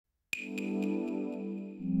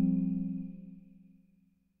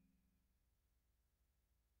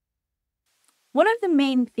One of the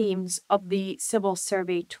main themes of the Civil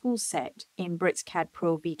Survey toolset in BricsCAD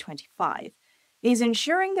V25 is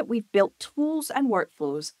ensuring that we've built tools and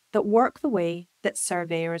workflows that work the way that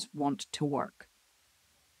surveyors want to work.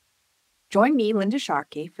 Join me, Linda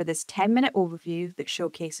Sharkey, for this 10-minute overview that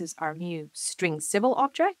showcases our new string civil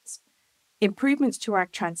objects, improvements to our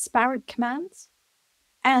transparent commands,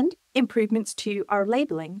 and improvements to our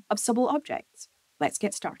labeling of civil objects. Let's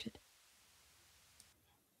get started.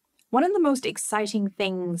 One of the most exciting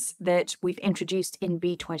things that we've introduced in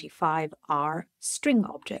V25 are string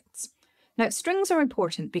objects. Now, strings are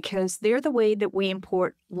important because they're the way that we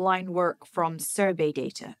import line work from survey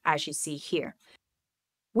data, as you see here.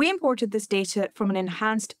 We imported this data from an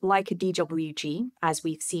enhanced Leica DWG, as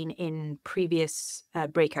we've seen in previous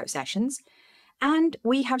breakout sessions, and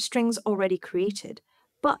we have strings already created,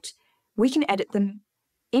 but we can edit them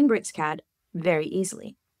in BricsCAD very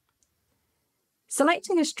easily.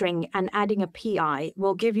 Selecting a string and adding a PI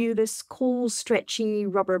will give you this cool stretchy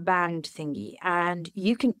rubber band thingy, and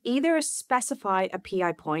you can either specify a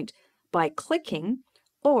PI point by clicking,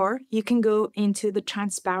 or you can go into the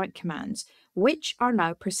transparent commands, which are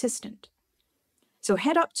now persistent. So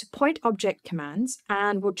head up to Point Object Commands,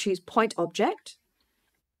 and we'll choose Point Object,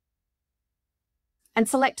 and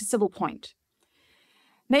select a civil point.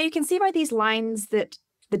 Now you can see by these lines that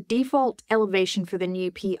the default elevation for the new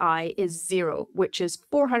PI is 0, which is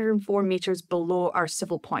 404 meters below our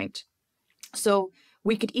civil point. So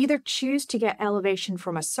we could either choose to get elevation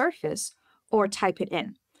from a surface or type it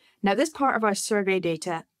in. Now this part of our survey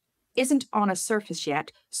data isn't on a surface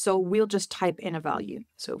yet, so we'll just type in a value.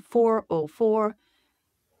 So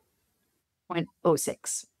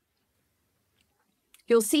 404.06.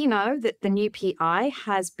 You'll see now that the new PI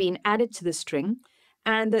has been added to the string,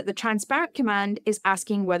 and that the transparent command is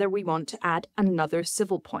asking whether we want to add another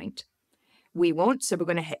civil point. We won't, so we're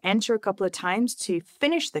going to hit enter a couple of times to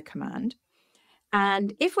finish the command.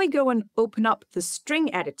 And if we go and open up the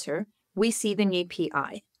string editor, we see the new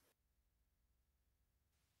PI.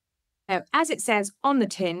 Now, as it says on the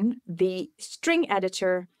tin, the string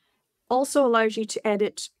editor also allows you to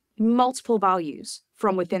edit multiple values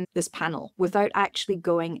from within this panel without actually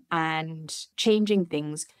going and changing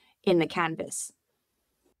things in the canvas.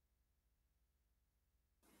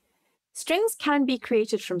 Strings can be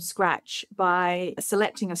created from scratch by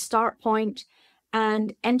selecting a start point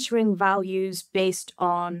and entering values based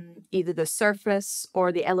on either the surface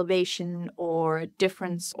or the elevation or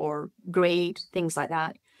difference or grade, things like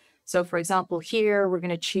that. So for example, here we're going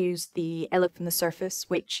to choose the ele from the surface,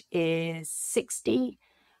 which is 60,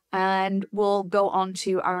 and we'll go on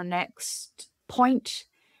to our next point.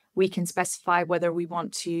 We can specify whether we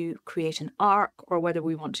want to create an arc or whether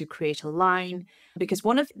we want to create a line, because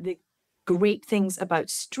one of the great things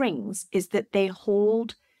about strings is that they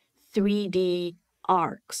hold 3D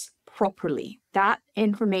arcs properly. That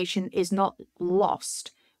information is not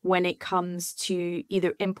lost when it comes to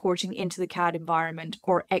either importing into the CAD environment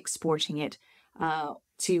or exporting it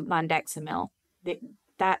to LandXML.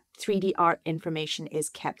 That 3D art information is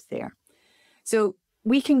kept there. So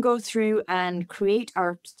we can go through and create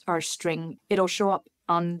our string. It'll show up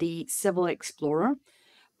on the Civil Explorer.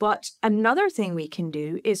 But another thing we can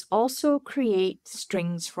do is also create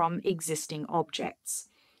strings from existing objects.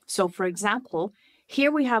 So for example,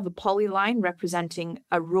 here we have a polyline representing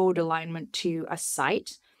a road alignment to a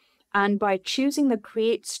site. And by choosing the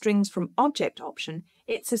Create Strings from Object option,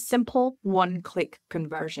 it's a simple one-click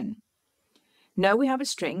conversion. Now we have a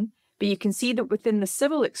string, but you can see that within the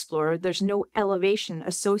Civil Explorer, there's no elevation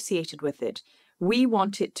associated with it. We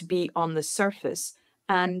want it to be on the surface.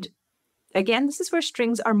 And again, this is where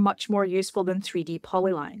strings are much more useful than 3D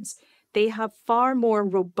polylines. They have far more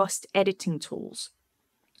robust editing tools,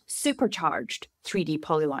 supercharged 3D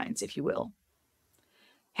polylines, if you will.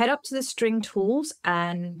 Head up to the string tools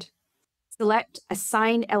and select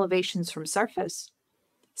Assign Elevations from Surface.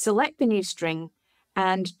 Select the new string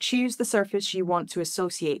and choose the surface you want to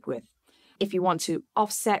associate with. If you want to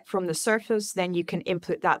offset from the surface, then you can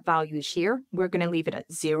input that value here. We're going to leave it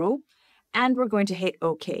at 0, and we're going to hit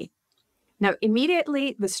OK. Now,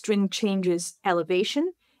 immediately the string changes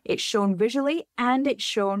elevation. It's shown visually and it's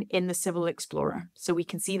shown in the Civil Explorer. So we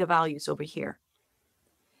can see the values over here.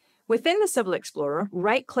 Within the Civil Explorer,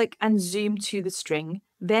 right-click and zoom to the string,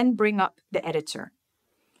 then bring up the editor.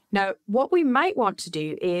 Now, what we might want to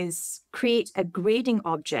do is create a grading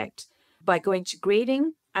object by going to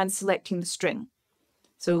Grading and selecting the string.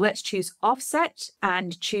 So let's choose Offset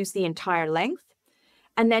and choose the entire length,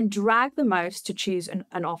 and then drag the mouse to choose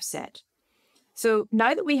an offset. So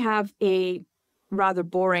now that we have a rather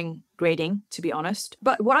boring grading, to be honest.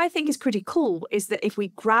 But what I think is pretty cool is that if we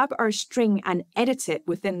grab our string and edit it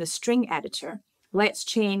within the string editor, let's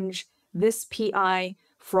change this PI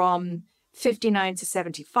from 59 to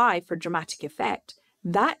 75 for dramatic effect,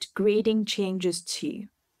 that grading changes too.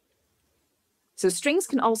 So strings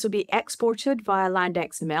can also be exported via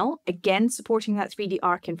LandXML, again supporting that 3D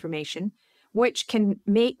arc information, which can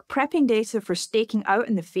make prepping data for staking out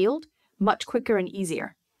in the field much quicker and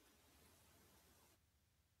easier.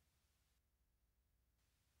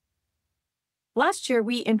 Last year,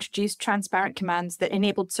 we introduced transparent commands that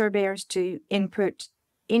enabled surveyors to input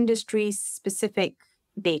industry-specific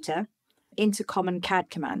data into common CAD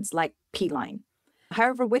commands like P-line.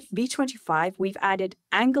 However, with V25, we've added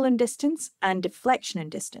angle and distance and deflection and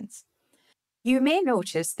distance. You may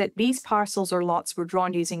notice that these parcels or lots were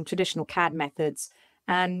drawn using traditional CAD methods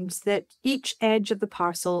and that each edge of the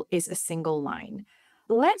parcel is a single line.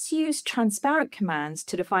 Let's use transparent commands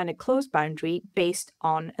to define a closed boundary based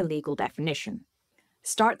on a legal definition.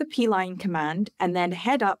 Start the P-line command and then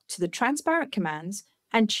head up to the transparent commands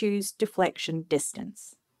and choose deflection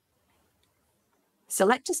distance.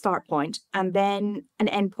 Select a start point and then an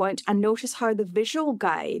end point, and notice how the visual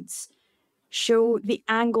guides show the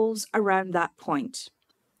angles around that point.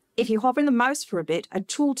 If you hover the mouse for a bit, a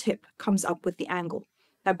tooltip comes up with the angle.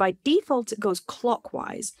 Now, by default, it goes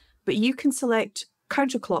clockwise, but you can select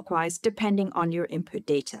counterclockwise depending on your input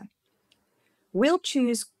data. We'll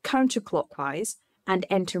choose counterclockwise and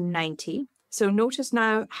enter 90. So notice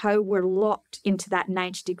now how we're locked into that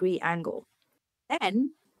 90-degree angle.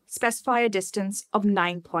 Then specify a distance of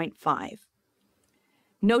 9.5.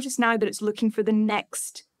 Notice now that it's looking for the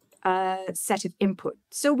next set of input,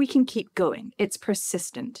 so we can keep going. It's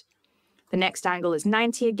persistent. The next angle is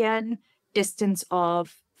 90 again, distance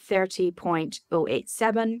of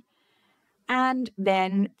 30.087, and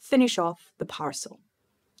then finish off the parcel.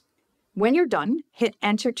 When you're done, hit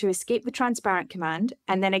enter to escape the transparent command,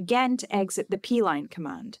 and then again to exit the P-line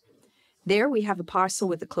command. There we have a parcel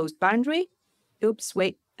with a closed boundary. Oops,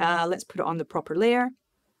 wait, let's put it on the proper layer.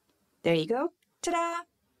 There you go. Ta-da!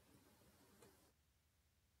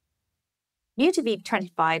 New to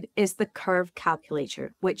V25 is the curve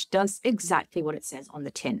calculator, which does exactly what it says on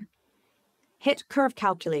the tin. Hit curve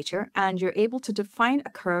calculator and you're able to define a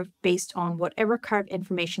curve based on whatever curve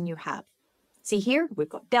information you have. See here, we've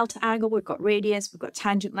got delta angle, we've got radius, we've got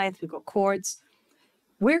tangent length, we've got chords.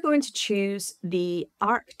 We're going to choose the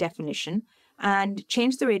arc definition and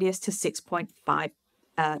change the radius to 6.5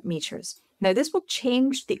 meters. Now this will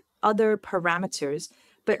change the other parameters,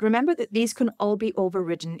 but remember that these can all be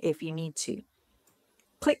overridden if you need to.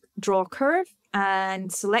 Click Draw Curve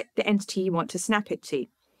and select the entity you want to snap it to.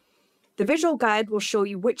 The visual guide will show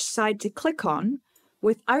you which side to click on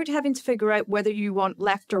without having to figure out whether you want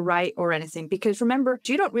left or right or anything, because remember,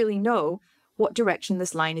 you don't really know what direction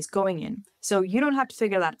this line is going in. So you don't have to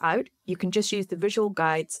figure that out. You can just use the visual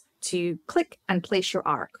guides to click and place your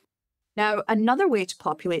arc. Now, another way to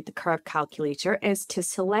populate the curve calculator is to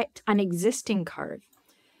select an existing curve.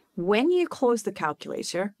 When you close the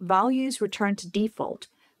calculator, values return to default,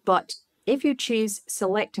 but if you choose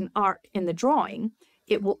select an arc in the drawing,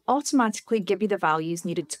 it will automatically give you the values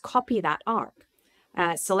needed to copy that arc.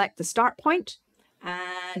 Select the start point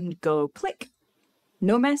and go click.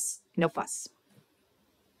 No mess, no fuss.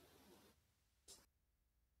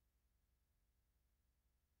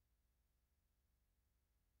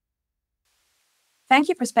 Thank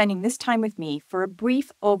you for spending this time with me for a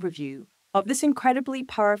brief overview of this incredibly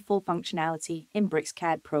powerful functionality in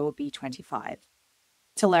BricsCAD Pro V25.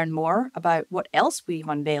 To learn more about what else we've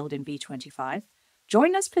unveiled in V25,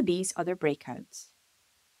 join us for these other breakouts.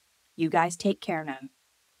 You guys take care now.